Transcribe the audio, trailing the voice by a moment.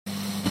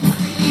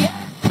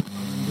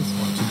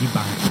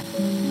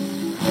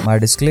My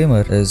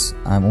disclaimer is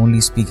I'm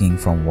only speaking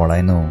from what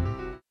I know.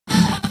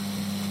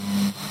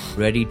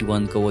 Ready to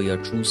uncover your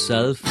true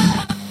self?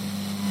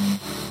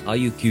 Are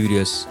you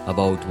curious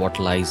about what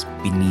lies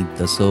beneath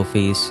the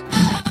surface?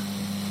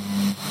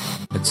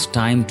 It's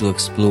time to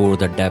explore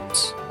the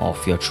depths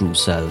of your true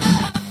self.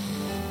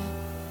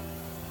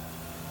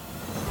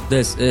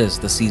 This is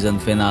the season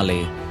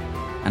finale,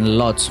 and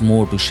lots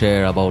more to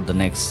share about the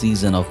next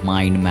season of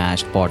Mind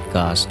Mashed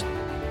podcast.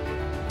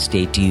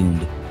 Stay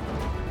tuned.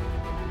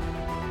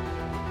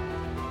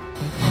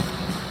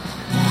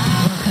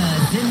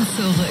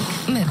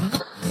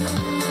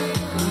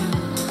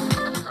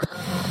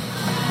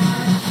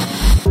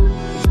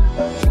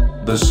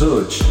 The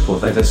search for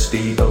better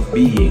state of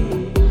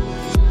being,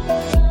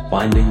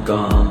 finding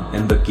calm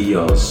in the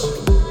chaos,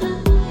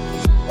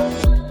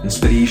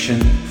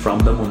 inspiration from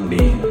the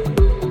mundane,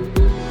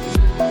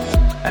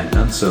 and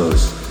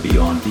answers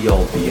beyond the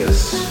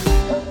obvious.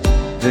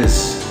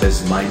 This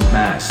is Mind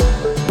Mashed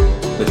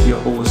with your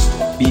host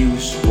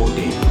Piyush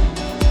Bhoti.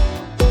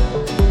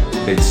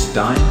 It's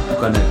time to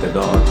connect the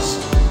dots,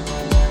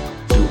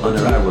 to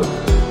unravel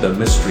the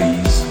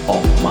mysteries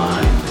of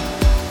mind.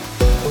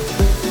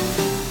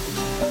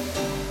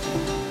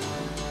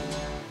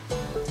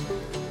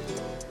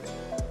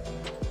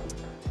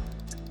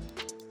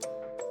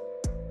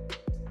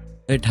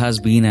 It has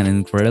been an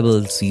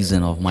incredible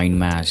season of Mind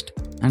Mashed,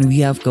 and we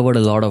have covered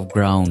a lot of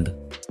ground,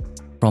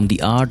 from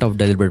the art of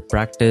deliberate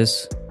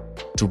practice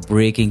to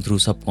breaking through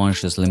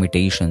subconscious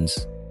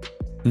limitations.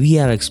 We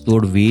have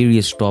explored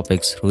various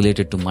topics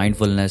related to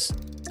mindfulness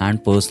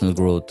and personal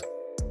growth.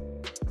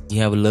 We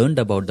have learned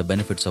about the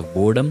benefits of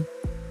boredom,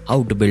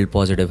 how to build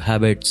positive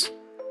habits,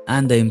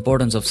 and the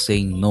importance of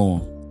saying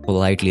no,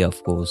 politely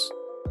of course.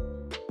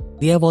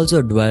 We have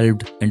also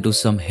delved into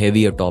some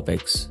heavier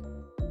topics,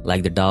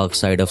 like the dark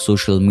side of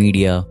social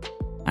media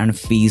and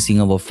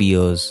facing our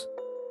fears.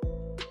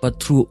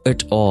 But through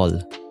it all,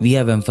 we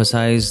have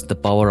emphasized the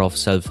power of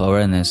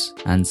self-awareness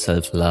and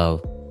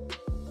self-love.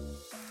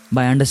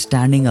 By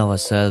understanding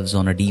ourselves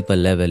on a deeper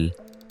level,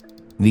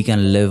 we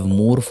can live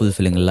more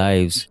fulfilling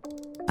lives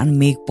and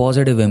make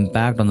positive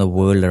impact on the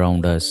world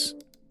around us.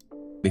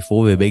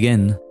 Before we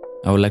begin,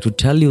 I would like to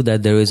tell you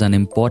that there is an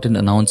important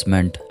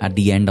announcement at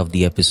the end of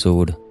the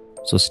episode,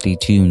 so stay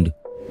tuned.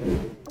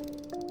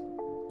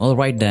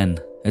 Alright then,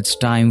 it's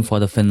time for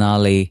the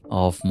finale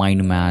of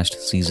Mind Mashed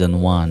Season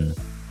 1.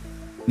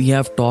 We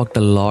have talked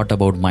a lot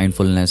about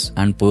mindfulness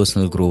and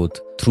personal growth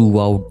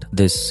throughout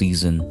this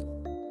season,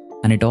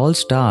 and it all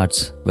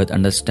starts with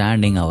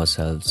understanding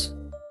ourselves.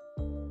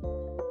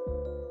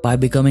 By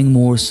becoming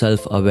more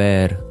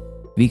self-aware,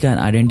 we can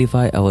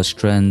identify our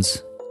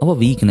strengths, our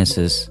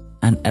weaknesses,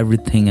 and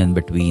everything in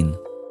between.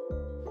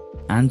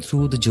 And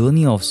through the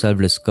journey of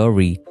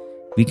self-discovery,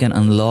 we can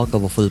unlock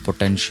our full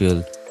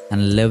potential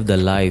and live the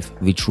life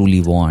we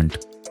truly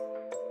want.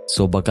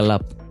 So buckle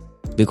up,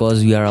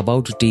 because we are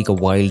about to take a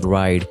wild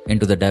ride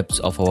into the depths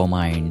of our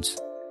minds.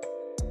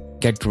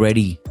 Get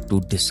ready to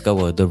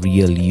discover the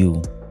real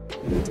you.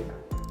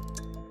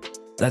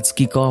 Let's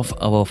kick off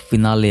our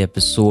finale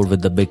episode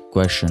with the big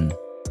question.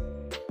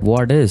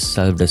 What is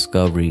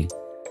self-discovery?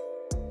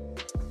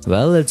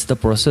 Well, it's the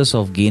process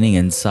of gaining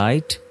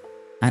insight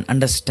and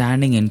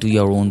understanding into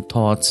your own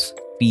thoughts,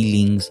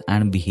 feelings,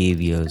 and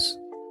behaviors.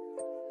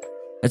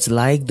 It's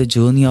like the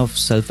journey of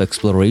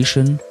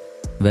self-exploration,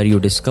 where you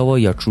discover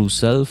your true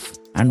self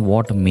and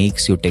what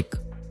makes you tick.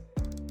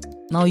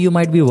 Now you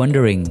might be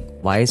wondering,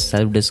 why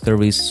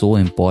self-discovery is so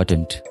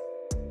important?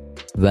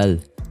 Well,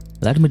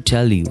 let me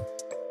tell you,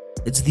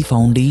 it's the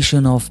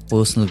foundation of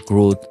personal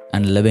growth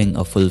and living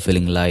a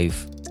fulfilling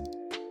life.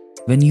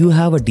 When you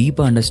have a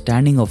deeper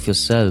understanding of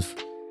yourself,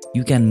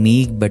 you can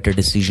make better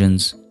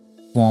decisions,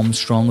 form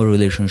stronger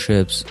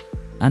relationships,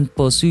 and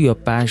pursue your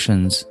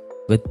passions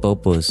with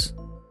purpose.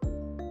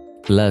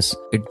 Plus,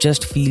 it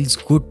just feels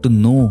good to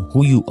know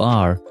who you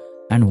are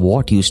and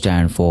what you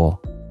stand for.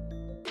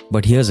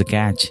 But here's a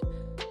catch.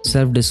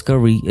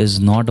 Self-discovery is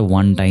not a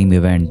one-time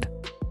event.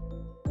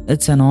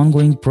 It's an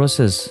ongoing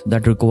process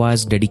that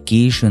requires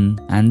dedication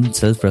and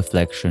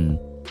self-reflection.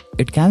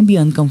 It can be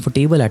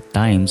uncomfortable at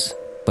times,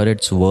 but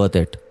it's worth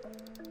it.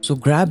 So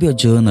grab your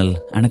journal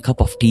and a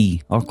cup of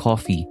tea or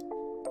coffee,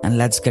 and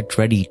let's get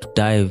ready to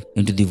dive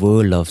into the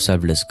world of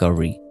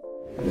self-discovery.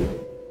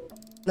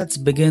 Let's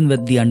begin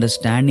with the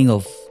understanding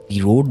of the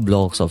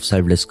roadblocks of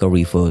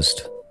self-discovery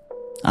first.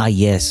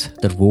 Yes,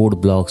 the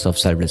roadblocks of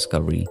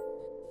self-discovery.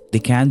 They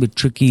can be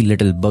tricky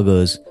little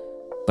buggers,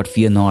 but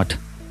fear not.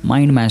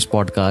 Mind Mashed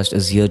Podcast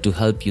is here to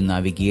help you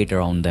navigate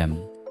around them.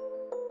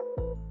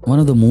 One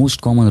of the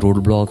most common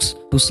roadblocks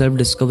to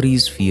self-discovery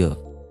is fear.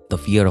 The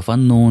fear of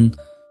unknown,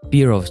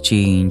 fear of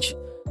change.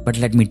 But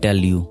let me tell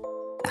you,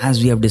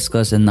 as we have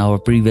discussed in our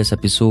previous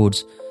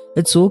episodes,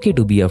 it's okay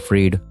to be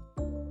afraid.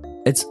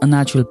 It's a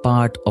natural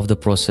part of the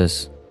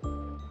process.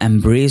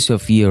 Embrace your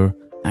fear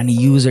and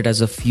use it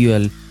as a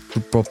fuel to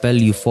propel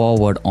you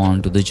forward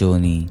onto the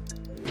journey.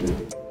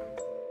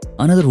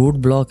 Another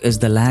roadblock is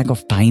the lack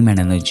of time and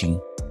energy.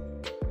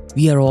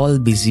 We are all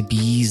busy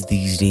bees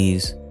these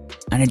days.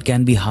 and it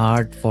can be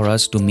hard for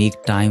us to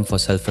make time for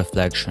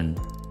self-reflection.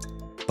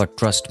 But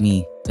trust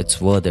me, it's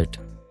worth it.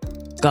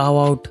 Carve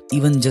out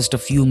even just a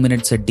few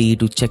minutes a day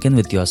to check in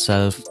with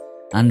yourself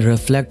and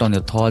reflect on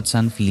your thoughts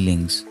and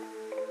feelings.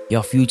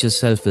 Your future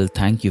self will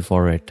thank you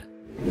for it.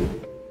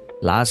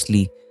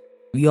 Lastly,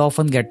 we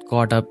often get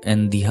caught up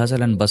in the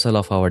hustle and bustle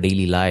of our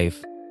daily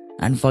life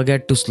and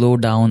forget to slow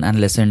down and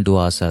listen to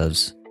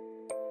ourselves.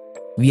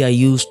 We are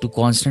used to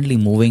constantly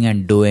moving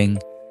and doing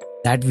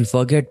that we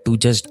forget to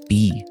just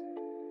be.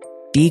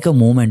 Take a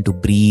moment to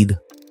breathe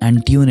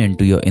and tune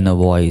into your inner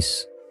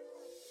voice.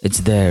 It's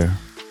there,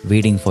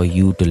 waiting for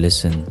you to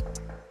listen.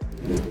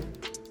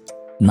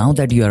 Now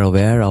that you are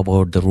aware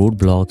about the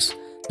roadblocks,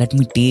 let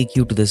me take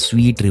you to the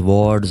sweet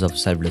rewards of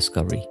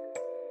self-discovery.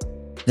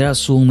 There are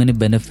so many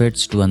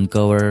benefits to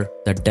uncover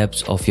the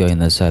depths of your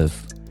inner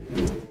self.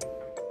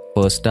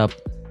 First up,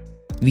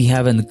 we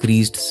have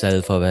increased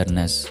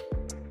self-awareness.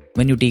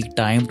 When you take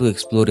time to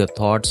explore your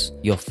thoughts,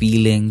 your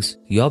feelings,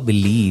 your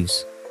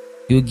beliefs,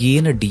 you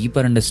gain a deeper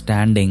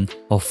understanding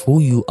of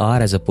who you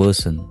are as a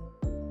person.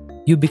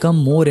 You become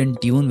more in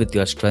tune with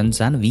your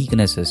strengths and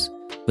weaknesses,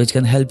 which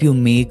can help you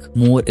make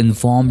more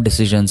informed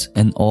decisions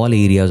in all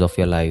areas of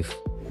your life.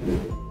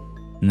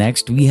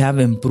 Next, we have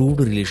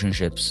improved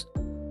relationships.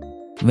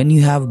 When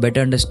you have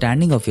better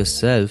understanding of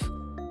yourself,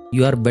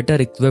 you are better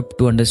equipped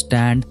to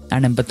understand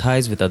and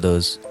empathize with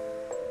others.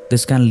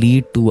 This can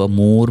lead to a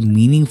more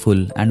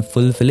meaningful and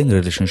fulfilling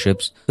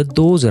relationships with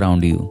those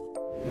around you.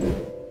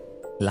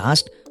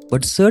 Last,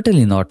 but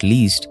certainly not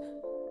least,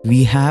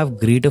 we have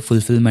greater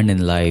fulfillment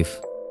in life.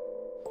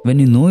 When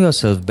you know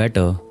yourself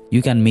better,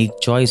 you can make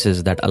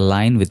choices that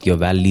align with your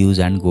values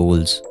and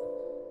goals.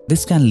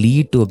 This can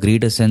lead to a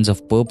greater sense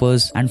of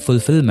purpose and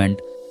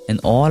fulfillment in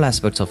all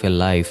aspects of your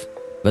life,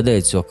 whether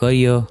it's your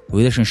career,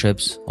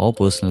 relationships, or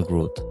personal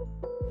growth.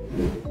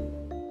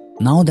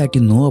 Now that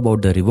you know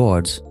about the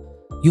rewards,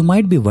 you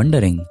might be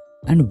wondering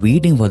and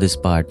waiting for this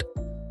part.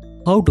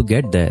 How to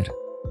get there?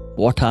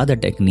 What are the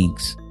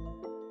techniques?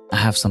 I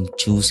have some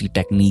juicy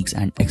techniques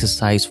and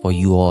exercise for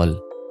you all.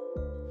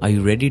 Are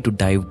you ready to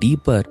dive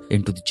deeper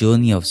into the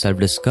journey of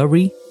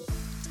self-discovery?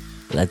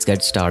 Let's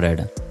get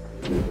started.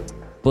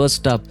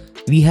 First up,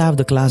 we have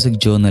the classic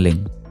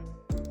journaling.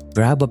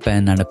 Grab a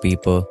pen and a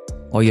paper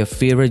or your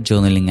favorite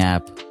journaling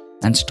app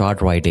and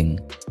start writing.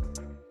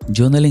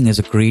 Journaling is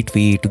a great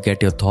way to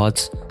get your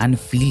thoughts and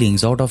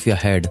feelings out of your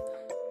head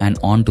and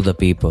onto the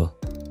paper.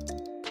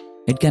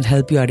 It can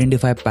help you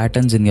identify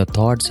patterns in your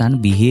thoughts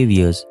and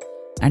behaviors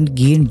and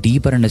gain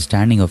deeper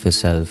understanding of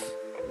yourself.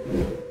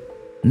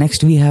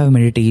 Next, we have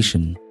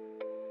meditation.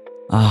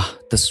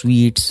 The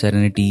sweet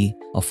serenity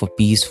of a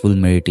peaceful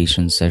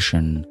meditation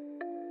session.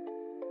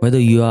 Whether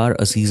you are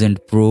a seasoned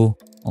pro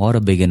or a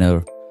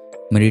beginner,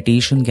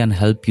 meditation can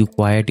help you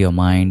quiet your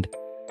mind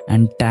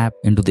and tap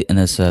into the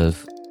inner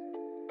self.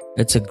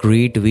 It's a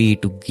great way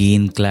to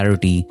gain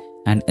clarity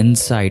and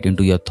insight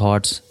into your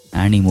thoughts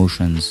and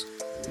emotions.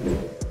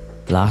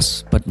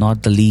 Last but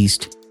not the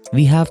least,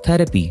 we have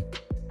therapy.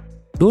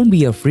 Don't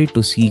be afraid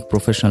to seek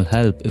professional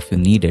help if you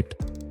need it.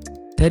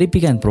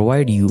 Therapy can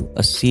provide you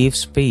a safe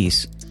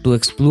space to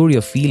explore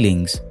your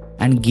feelings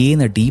and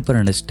gain a deeper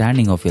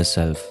understanding of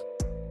yourself.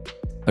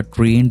 A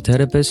trained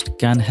therapist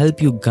can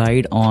help you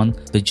guide on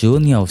the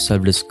journey of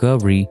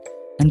self-discovery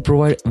and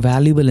provide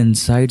valuable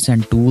insights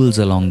and tools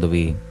along the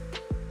way.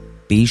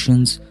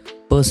 Patience,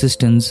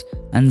 persistence,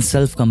 and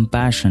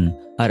self-compassion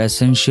are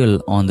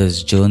essential on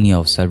this journey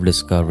of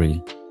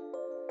self-discovery.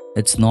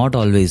 It's not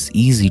always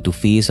easy to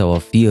face our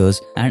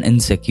fears and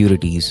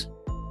insecurities.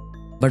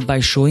 But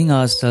by showing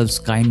ourselves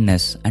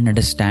kindness and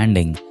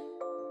understanding,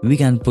 we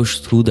can push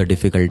through the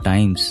difficult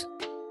times.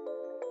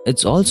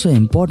 It's also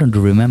important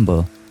to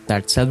remember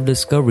that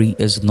self-discovery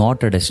is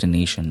not a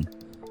destination,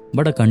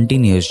 but a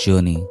continuous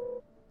journey.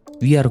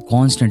 We are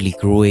constantly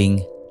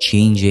growing,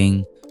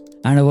 changing,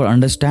 and our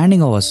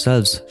understanding of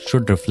ourselves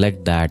should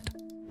reflect that.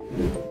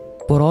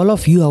 For all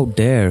of you out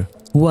there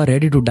who are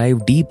ready to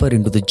dive deeper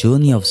into the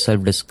journey of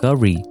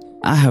self-discovery,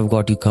 I have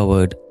got you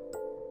covered.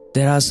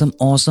 There are some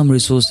awesome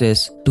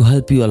resources to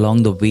help you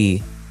along the way,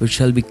 which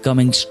shall be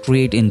coming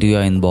straight into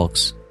your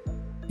inbox.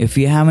 If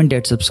you haven't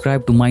yet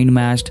subscribed to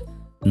MindMatched,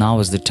 now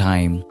is the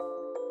time.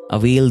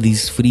 Avail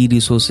these free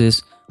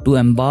resources to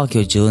embark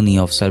your journey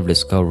of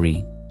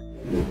self-discovery.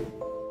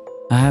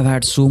 I have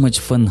had so much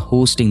fun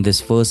hosting this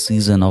first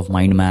season of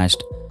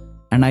MindMatched,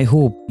 and I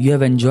hope you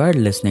have enjoyed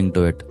listening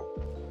to it.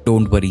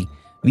 Don't worry,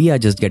 we are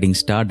just getting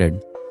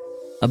started.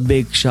 A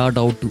big shout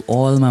out to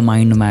all my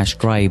MindMatched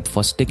tribe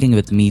for sticking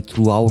with me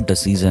throughout the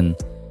season,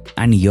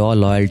 and your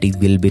loyalty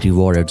will be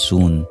rewarded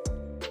soon.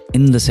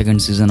 In the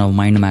second season of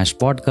MindMatched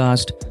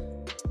podcast,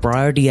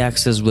 priority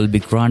access will be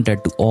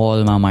granted to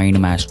all my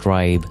MindMatched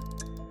tribe.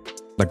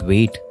 But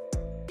wait,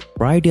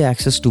 priority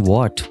access to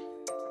what?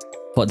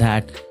 For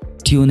that,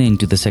 tune in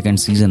to the second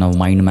season of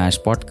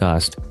MindMatched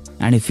podcast.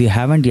 And if you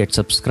haven't yet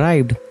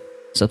subscribed,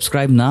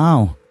 subscribe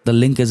now. The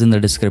link is in the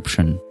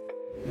description.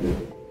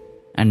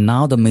 And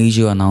now the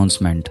major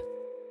announcement.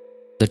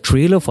 The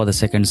trailer for the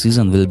second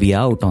season will be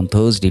out on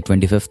Thursday,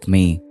 25th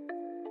May.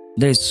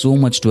 There is so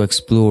much to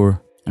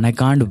explore, and I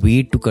can't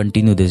wait to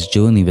continue this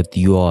journey with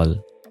you all.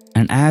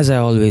 And as I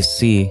always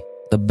say,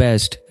 the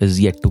best is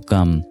yet to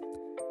come.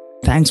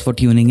 Thanks for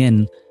tuning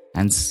in,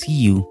 and see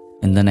you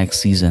in the next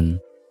season.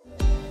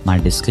 My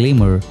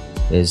disclaimer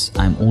is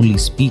I'm only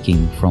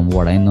speaking from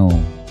what I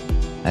know.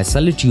 I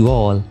salute you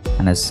all,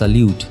 and I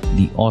salute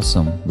the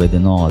awesome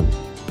within all.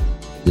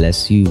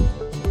 Bless you.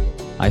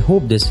 I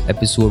hope this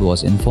episode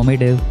was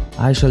informative.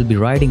 I shall be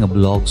writing a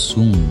blog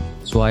soon,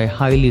 so I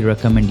highly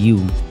recommend you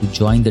to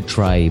join the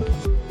tribe.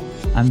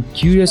 I'm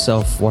curious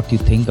of what you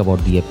think about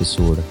the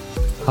episode.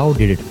 How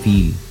did it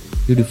feel?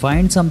 Did you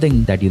find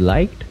something that you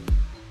liked?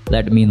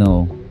 Let me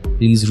know.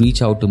 Please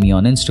reach out to me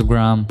on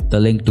Instagram, the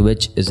link to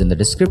which is in the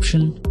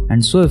description.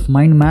 And so if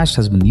Mind Mashed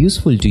has been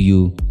useful to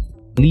you,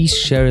 please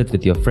share it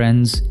with your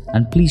friends,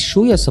 and please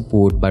show your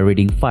support by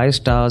rating 5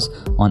 stars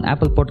on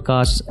Apple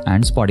Podcasts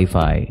and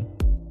Spotify.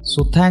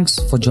 So thanks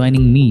for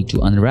joining me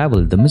to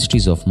unravel the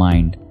mysteries of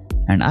mind,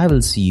 and I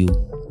will see you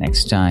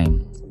next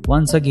time.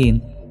 Once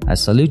again, I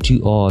salute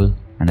you all,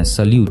 and I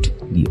salute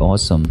the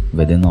awesome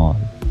within all.